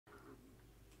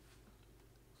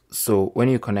So when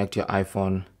you connect your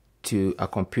iPhone to a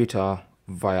computer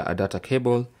via a data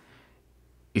cable,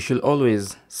 you should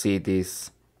always see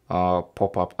this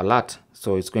pop-up alert.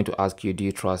 So it's going to ask you, do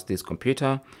you trust this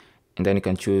computer? And then you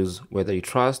can choose whether you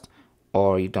trust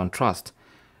or you don't trust.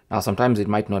 Now, sometimes it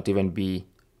might not even be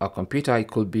a computer. It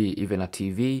could be even a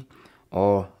TV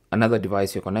or another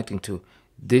device you're connecting to.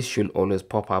 This should always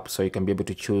pop up so you can be able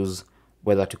to choose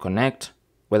whether to connect,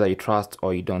 whether you trust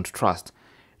or you don't trust.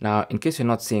 Now, in case you're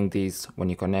not seeing this when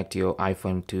you connect your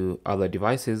iPhone to other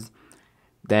devices,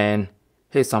 then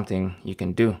here's something you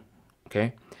can do.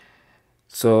 Okay,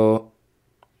 so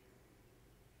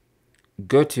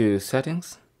go to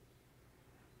settings.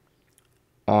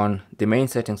 On the main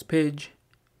settings page,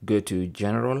 go to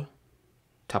general,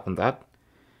 tap on that,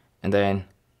 and then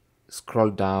scroll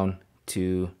down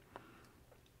to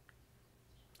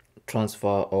transfer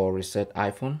or reset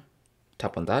iPhone,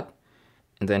 tap on that,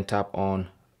 and then tap on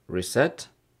reset.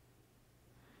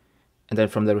 And then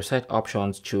from the reset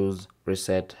options, choose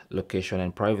reset location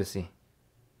and privacy.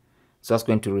 So that's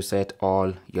going to reset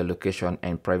all your location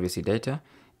and privacy data.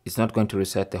 It's not going to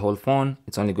reset the whole phone.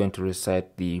 It's only going to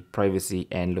reset the privacy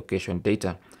and location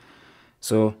data.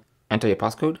 So enter your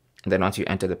passcode. And then once you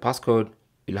enter the passcode,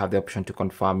 you'll have the option to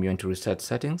confirm you want to reset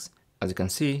settings. As you can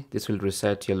see, this will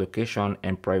reset your location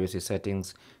and privacy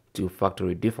settings to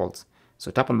factory defaults.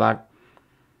 So tap on that,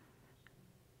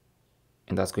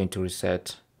 and that's going to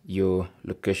reset your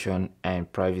location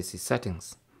and privacy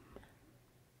settings.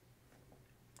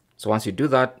 So once you do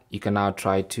that, you can now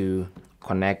try to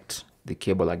connect the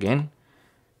cable again.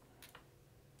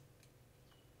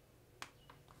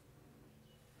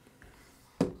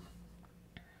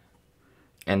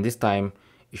 And this time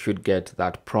you should get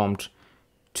that prompt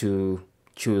to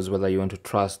choose whether you want to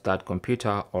trust that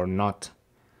computer or not.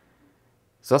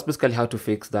 So that's basically how to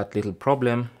fix that little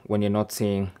problem when you're not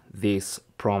seeing this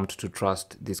prompt to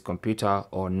trust this computer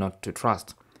or not to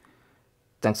trust.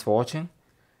 Thanks for watching.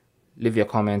 Leave your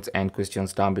comments and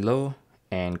questions down below,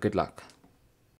 and good luck.